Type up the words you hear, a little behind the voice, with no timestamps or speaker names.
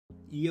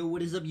Yo,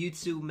 what is up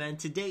YouTube, man?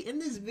 Today in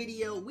this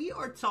video, we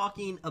are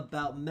talking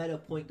about meta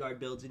point guard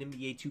builds in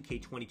NBA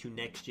 2K22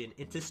 Next Gen.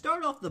 And to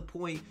start off the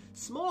point,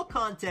 small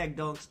contact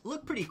dunks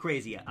look pretty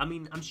crazy. I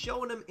mean, I'm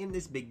showing them in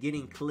this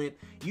beginning clip.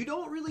 You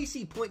don't really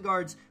see point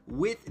guards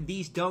with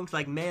these dunks,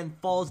 like man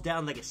falls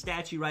down like a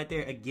statue right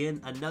there.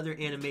 Again, another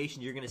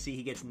animation you're going to see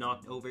he gets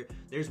knocked over.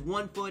 There's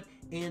 1 foot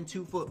and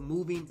 2 foot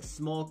moving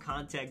small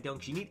contact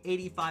dunks. You need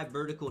 85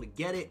 vertical to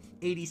get it,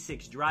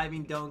 86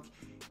 driving dunk.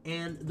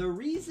 And the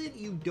reason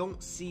you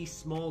don't see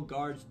small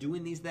guards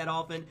doing these that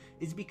often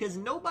is because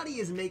nobody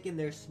is making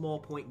their small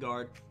point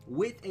guard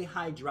with a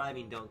high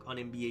driving dunk on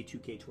NBA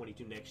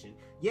 2K22 Next Gen.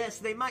 Yes,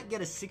 they might get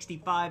a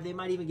 65, they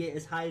might even get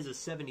as high as a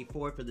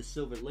 74 for the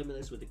silver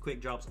limitless with the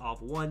quick drops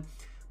off one.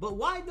 But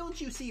why don't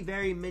you see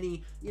very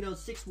many,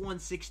 6'1",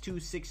 6'2",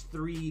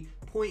 6'3"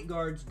 point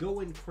guards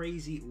going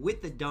crazy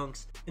with the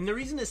dunks? And the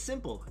reason is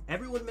simple.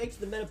 Everyone makes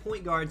the meta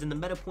point guards, and the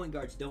meta point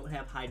guards don't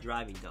have high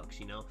driving dunks,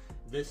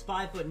 This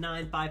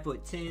 5'9",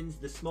 5'10s,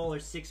 the smaller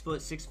 6 foot,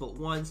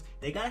 6'1s,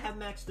 they gotta have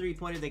max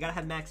three-pointer, they gotta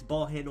have max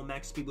ball handle,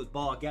 max speed with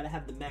ball, gotta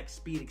have the max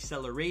speed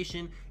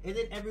acceleration, and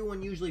then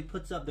everyone usually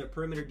puts up their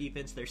perimeter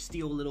defense, their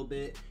steal a little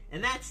bit,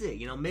 and that's it.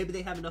 Maybe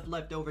they have enough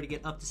left over to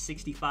get up to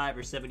 65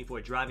 or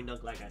 74 driving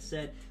dunk, like I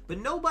said, but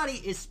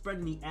nobody is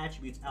spreading the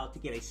attributes out to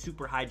get a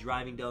super high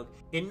driving dunk,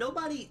 and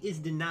nobody is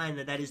denying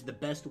that that is the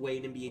best way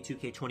in NBA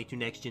 2K22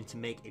 Next Gen to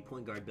make a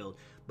point guard build.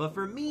 But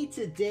for me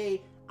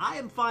today, I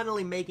am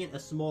finally making a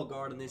small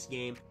guard in this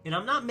game, and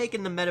I'm not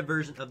making the meta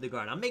version of the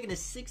guard. I'm making a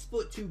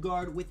 6'2"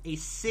 guard with a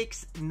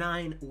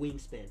 6'9"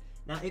 wingspan.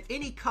 Now, if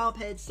any comp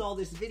heads saw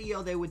this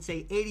video, they would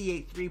say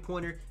 88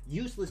 three-pointer,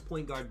 useless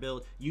point guard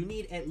build. You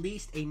need at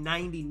least a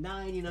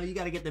 99. You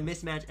got to get the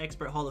Mismatch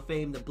Expert Hall of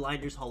Fame, the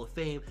Blinders Hall of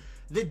Fame,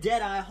 the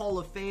Deadeye Hall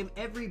of Fame,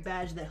 every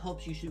badge that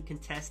helps you shoot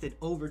contested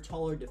over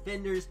taller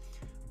defenders.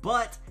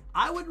 But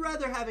I would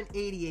rather have an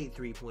 88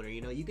 three-pointer.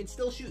 You can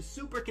still shoot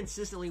super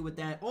consistently with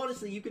that.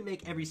 Honestly, you can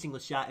make every single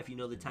shot if you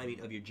know the timing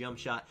of your jump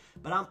shot.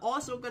 But I'm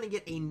also going to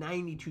get a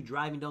 92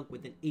 driving dunk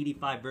with an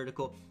 85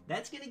 vertical.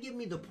 That's going to give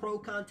me the pro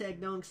contact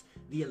dunks,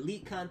 the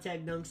elite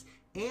contact dunks,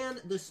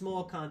 and the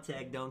small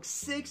contact dunk.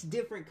 6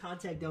 different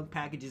contact dunk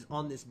packages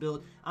on this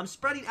build. I'm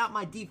spreading out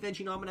my defense.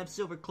 I'm going to have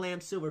silver clam,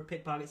 silver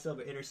pickpocket,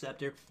 silver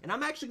interceptor, and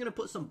I'm actually going to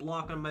put some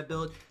block on my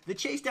build. The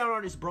chase down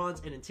artist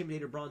bronze and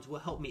intimidator bronze will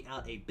help me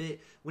out a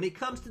bit. When it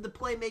comes to the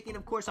playmaking,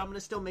 of course, I'm going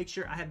to still make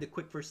sure I have the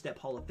quick first step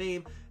Hall of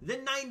Fame, the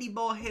 90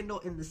 ball handle,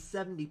 and the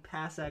 70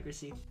 pass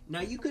accuracy.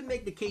 Now, you could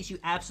make the case you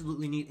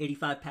absolutely need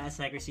 85 pass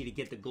accuracy to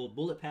get the gold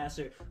bullet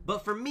passer,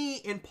 but for me,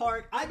 in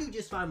park, I do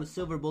just fine with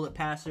silver bullet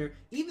passer.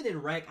 Even in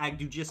rec, I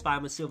do just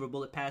fine with silver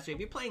bullet passer. If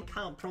you're playing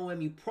comp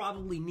pro-am, you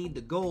probably need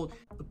the gold,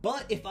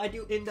 but if I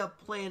do end up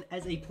playing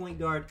as a point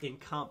guard in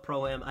comp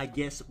pro-am, I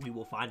guess we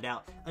will find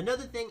out.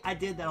 Another thing I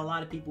did that a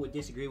lot of people would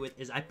disagree with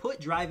is I put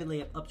driving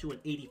layup up to an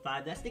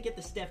 85. That's to get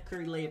the Steph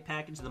Curry layup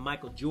package, the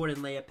Michael Jordan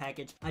layup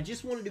package. I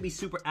just wanted to be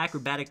super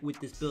acrobatic with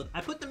this build.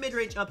 I put the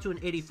mid-range up to an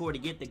 84 to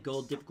get the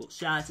gold difficult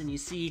shots, and you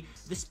see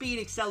the speed,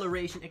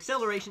 acceleration.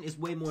 Acceleration is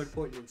way more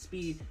important than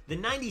speed. The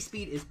 90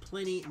 speed is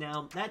plenty.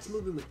 Now, that's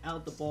moving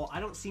without the ball. I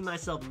don't see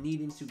myself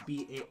needing to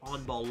be a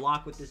on-ball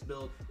lock with this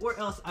build, or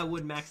else I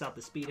would max out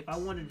the speed. If I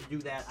wanted to do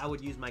that, I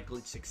would use my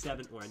glitch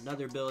 6-7 or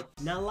another build.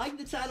 Now, like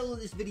the title of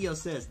this video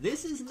says,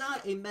 this is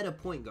not a meta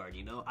point guard,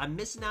 I'm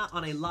missing out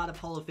on a lot of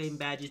Hall of Fame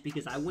badges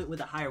because I went with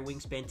a higher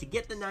wingspan to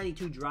get the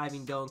 92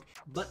 driving dunk,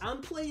 but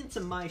I'm playing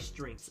to my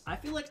strengths. I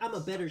feel like I'm a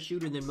better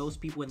shooter than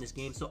most people in this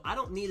game, so I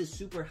don't need a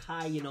super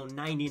high,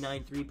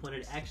 99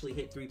 three-pointer to actually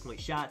hit three-point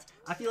shots.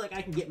 I feel like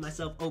I can get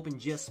myself open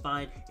just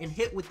fine and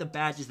hit with the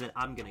badges that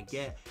I'm gonna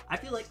get. I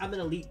feel like I'm an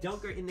elite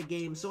dunker in the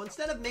game, so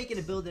instead of making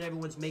a build that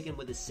everyone's making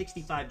with a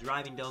 65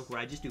 driving dunk where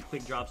I just do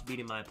quick drops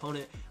beating my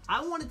opponent,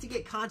 I wanted to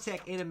get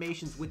contact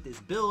animations with this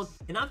build,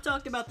 and I've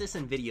talked about this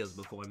in videos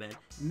before, man.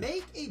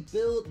 Make a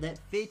build that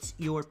fits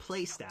your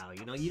playstyle,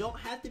 you don't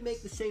have to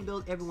make the same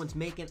build everyone's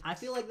making. I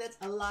feel like that's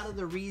a lot of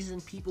the reason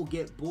people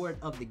get bored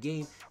of the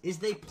game, is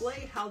they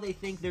play how they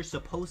think they're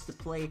supposed to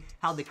play,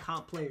 how the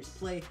comp players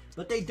play,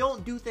 but they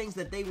don't do things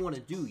that they want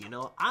to do,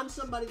 I'm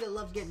somebody that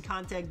loves getting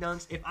contact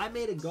dunks. If I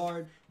made a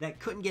guard that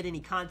couldn't get any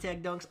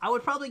contact dunks, I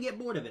would probably get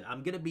bored of it.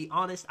 I'm gonna be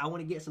honest, I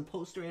want to get some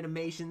poster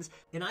animations,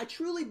 and I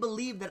truly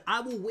believe that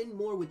I will win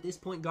more with this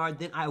point guard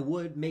than I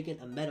would making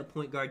a meta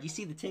point guard. You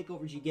see the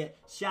takeovers you get,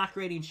 shock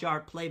rating,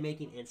 sharp,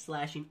 playmaking, and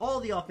slashing, all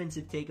the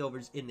offensive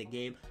takeovers in the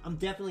game. I'm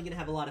definitely gonna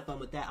have a lot of fun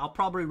with that. I'll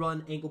probably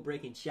run ankle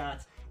breaking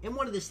shots and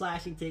one of the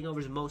slashing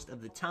takeovers most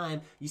of the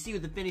time. You see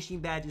with the finishing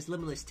badges,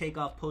 limitless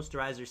takeoff,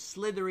 posterizer,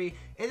 slithery,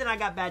 and then I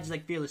got badges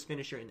like fearless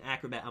finisher and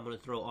acrobat I'm going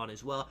to throw on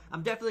as well.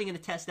 I'm definitely going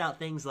to test out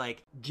things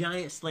like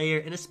giant slayer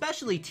and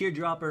especially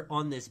teardropper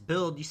on this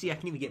build. You see I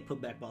can even get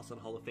putback boss on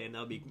Hall of Fame. That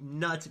would be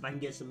nuts if I can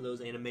get some of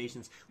those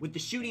animations. With the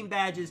shooting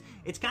badges,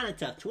 it's kind of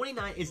tough.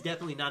 29 is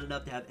definitely not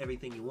enough to have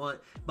everything you want,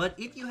 but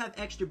if you have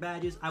extra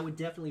badges, I would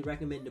definitely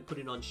recommend to put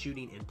it on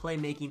shooting and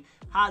playmaking.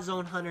 Hot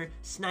Zone Hunter,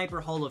 Sniper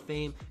Hall of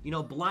Fame,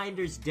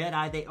 blinders,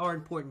 Deadeye, they are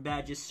important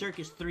badges.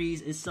 Circus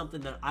 3s is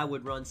something that I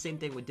would run. Same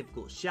thing with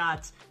difficult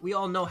shots. We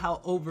all know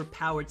how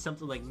overpowered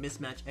something like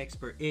Mismatch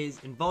Expert is,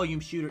 and Volume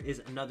Shooter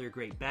is another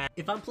great badge.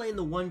 If I'm playing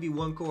the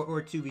 1v1 core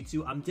or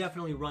 2v2, I'm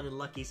definitely running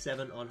Lucky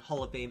 7 on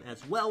Hall of Fame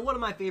as well. One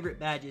of my favorite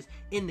badges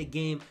in the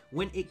game.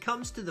 When it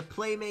comes to the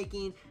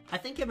playmaking, I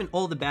think having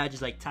all the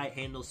badges like Tight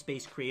Handle,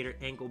 Space Creator,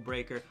 Ankle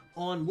Breaker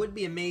on would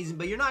be amazing,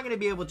 but you're not going to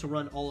be able to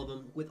run all of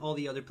them with all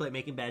the other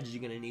playmaking badges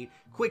you're going to need.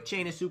 Quick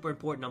Chain is super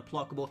important,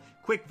 unpluckable.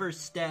 Quick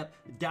First Step,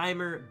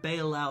 Dimer,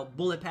 Bailout,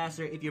 Bullet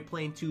Passer if you're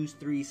playing 2s,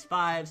 3s,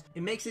 5s.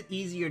 It makes it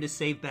easier to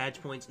save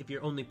badge points if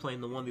you're only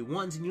playing the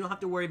 1v1s, and you don't have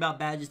to worry about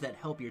badges that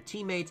help your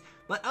teammates.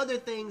 But other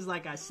things,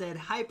 like I said,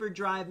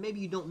 Hyperdrive, maybe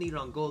you don't need it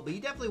on gold, but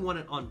you definitely want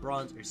it on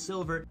bronze or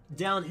silver.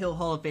 Downhill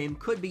Hall of Fame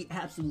could be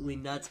absolutely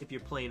nuts if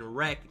you're playing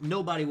Wreck.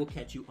 Nobody will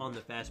catch you on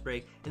the fast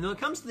break. And when it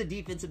comes to the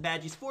defensive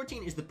badges,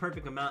 14 is the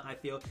perfect amount, I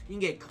feel. You can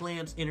get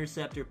Clamps,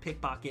 Interceptor,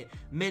 Pickpocket,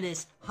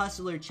 Menace,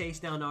 Hustler, Chase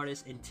Down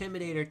Artist,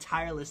 Intimidator,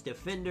 Tireless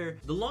Defender.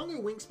 The longer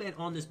wingspan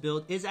on this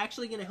build is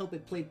actually going to help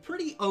it play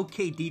pretty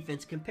okay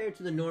defense compared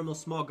to the normal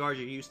small guards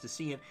you're used to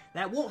seeing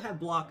that won't have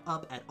block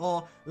up at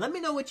all. Let me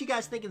know what you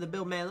guys think of the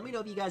build, man. Let me know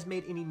if you guys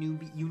made any new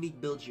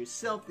unique builds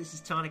yourself. This is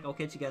Tonic. I'll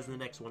catch you guys in the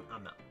next one.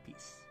 I'm out.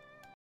 Peace.